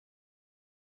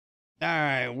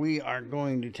Alright, we are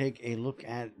going to take a look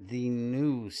at the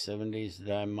new 7 Days to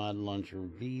Die Mod Launcher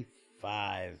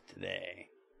V5 today.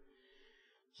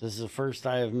 So this is the first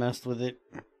I have messed with it.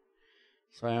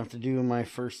 So I have to do my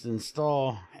first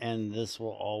install, and this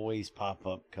will always pop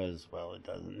up because, well, it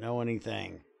doesn't know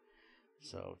anything.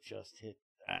 So just hit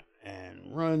that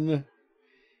and run,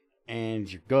 and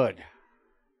you're good.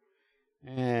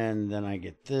 And then I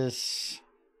get this,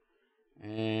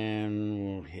 and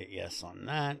we'll hit yes on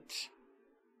that.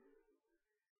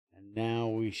 And now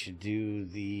we should do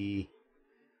the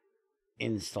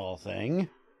install thing,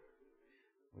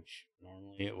 which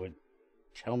normally it would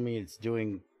tell me it's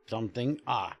doing something.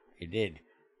 Ah, it did.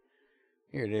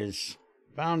 Here it is.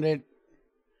 Found it.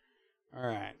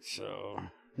 Alright, so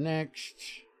next,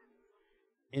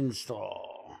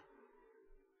 install.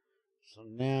 So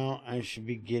now I should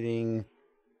be getting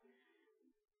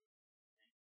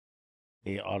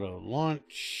a auto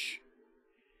launch,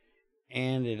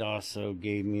 and it also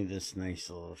gave me this nice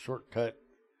little shortcut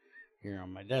here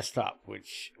on my desktop,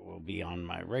 which will be on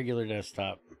my regular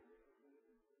desktop.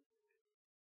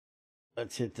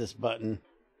 Let's hit this button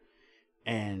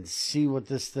and see what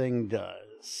this thing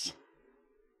does,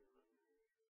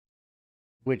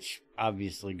 which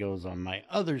obviously goes on my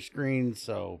other screen,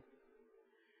 so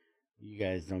you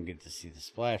guys don't get to see the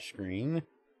splash screen.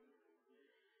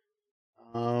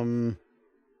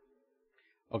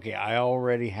 Okay, I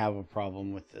already have a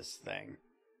problem with this thing.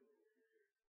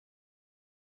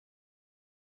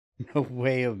 No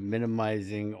way of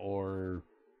minimizing or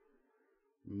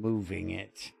moving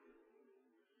it.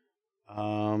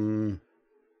 Yeah,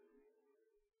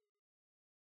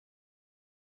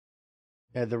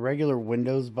 the regular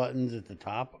Windows buttons at the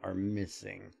top are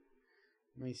missing.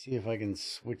 Let me see if I can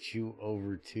switch you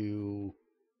over to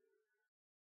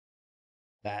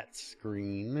that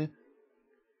screen.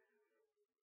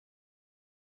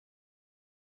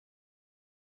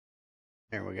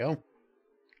 There we go. So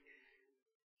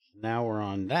now we're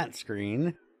on that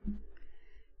screen,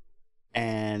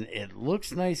 and it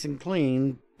looks nice and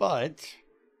clean, but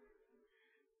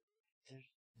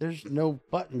there's no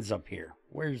buttons up here.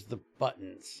 Where's the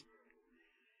buttons?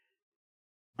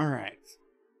 Alright,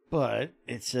 but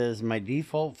it says my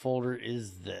default folder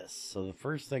is this. So the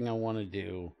first thing I want to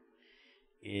do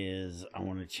is I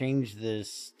want to change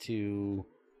this to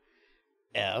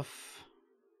F.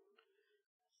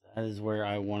 That is where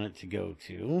I want it to go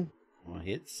to. I'll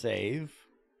hit save.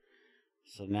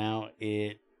 So now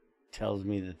it tells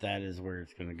me that that is where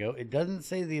it's going to go. It doesn't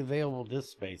say the available disk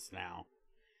space now.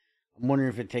 I'm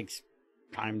wondering if it takes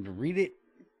time to read it,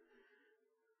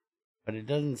 but it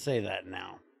doesn't say that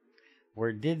now, where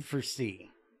it did for C.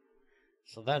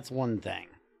 So that's one thing.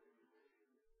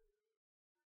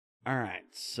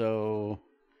 Alright, so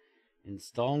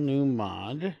install new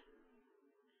mod.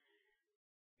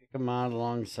 Pick a mod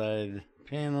alongside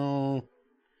panel.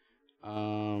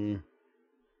 This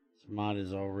mod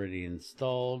is already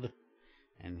installed,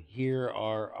 and here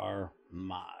are our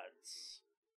mods.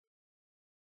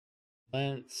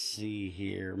 Let's see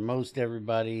here. Most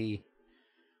everybody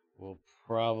will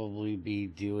probably be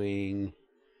doing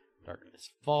Darkness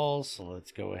Falls, so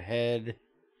let's go ahead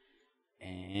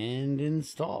and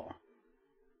install.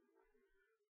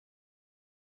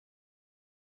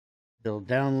 Still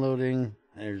downloading.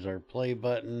 There's our play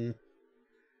button.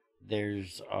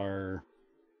 There's our...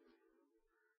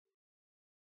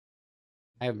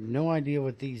 I have no idea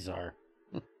what these are.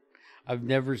 I've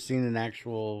never seen an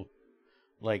actual,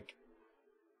 like,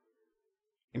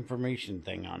 information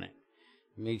thing on it.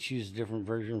 You may choose a different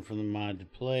version from the mod to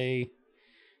play.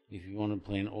 If you want to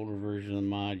play an older version of the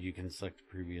mod, you can select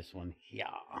the previous one. Yeah.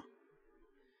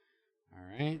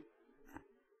 Alright.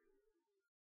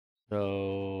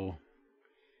 So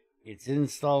it's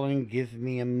installing. Give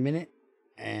me a minute,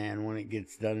 and when it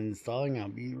gets done installing, I'll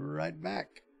be right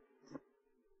back.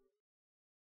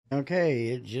 Okay,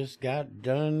 it just got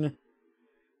done.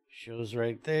 Shows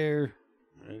right there.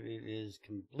 It is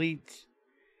complete.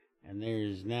 And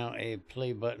there's now a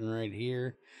play button right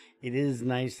here. It is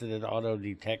nice that it auto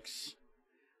detects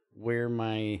where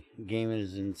my game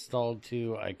is installed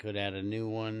to. I could add a new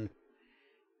one,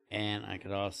 and I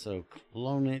could also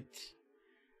clone it.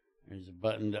 There's a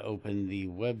button to open the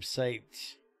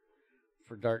website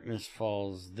for Darkness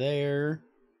Falls there.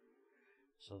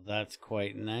 So that's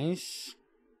quite nice.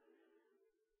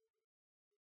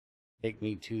 Take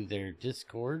me to their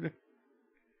Discord.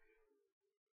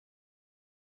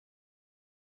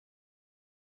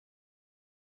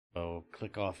 So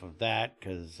click off of that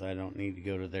because I don't need to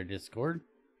go to their Discord.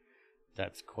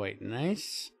 That's quite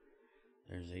nice.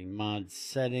 There's a mod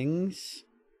settings.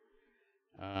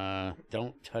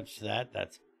 Don't touch that.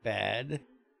 That's bad.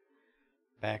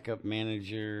 Backup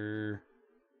manager.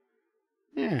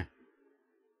 Yeah.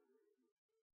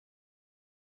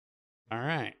 All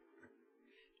right.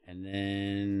 And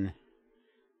then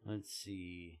let's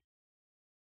see.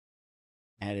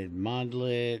 Added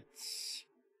modlets.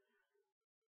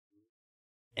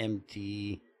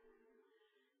 Empty.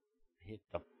 Hit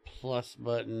the plus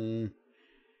button.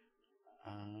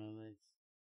 Let's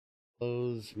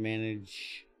close,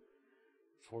 manage,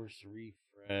 force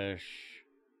refresh.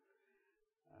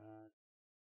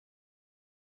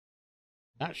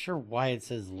 Not sure why it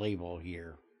says label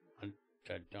here.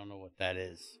 I don't know what that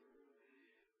is.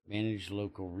 Manage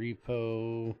local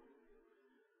repo.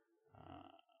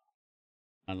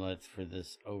 Modlets for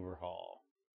this overhaul.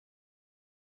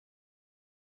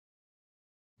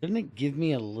 Didn't it give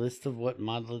me a list of what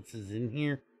modlets is in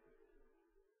here?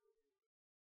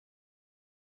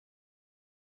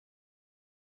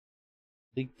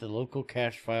 Leak the local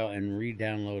cache file and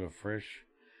re-download a fresh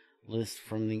list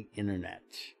from the internet.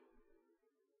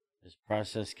 This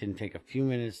process can take a few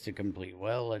minutes to complete.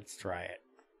 Well, let's try it.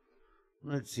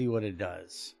 Let's see what it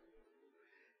does.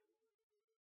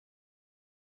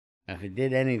 If it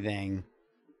did anything,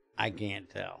 I can't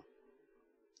tell.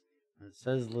 It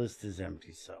says list is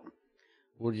empty, so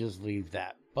we'll just leave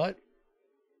that. But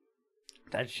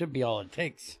that should be all it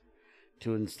takes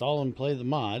to install and play the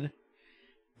mod.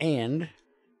 And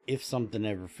if something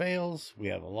ever fails, we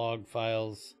have a log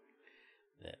files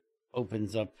that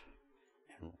opens up,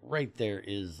 and right there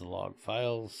is the log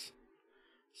files.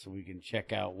 So we can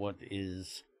check out what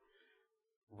is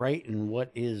right and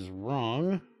what is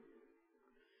wrong.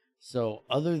 So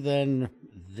other than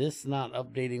this not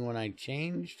updating when I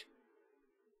changed,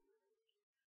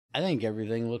 I think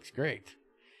everything looks great.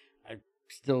 I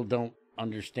still don't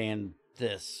understand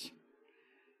this,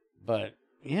 but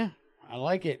yeah, I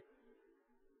like it.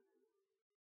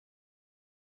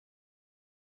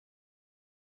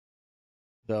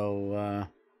 So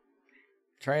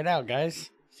try it out, guys.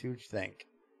 See what you think.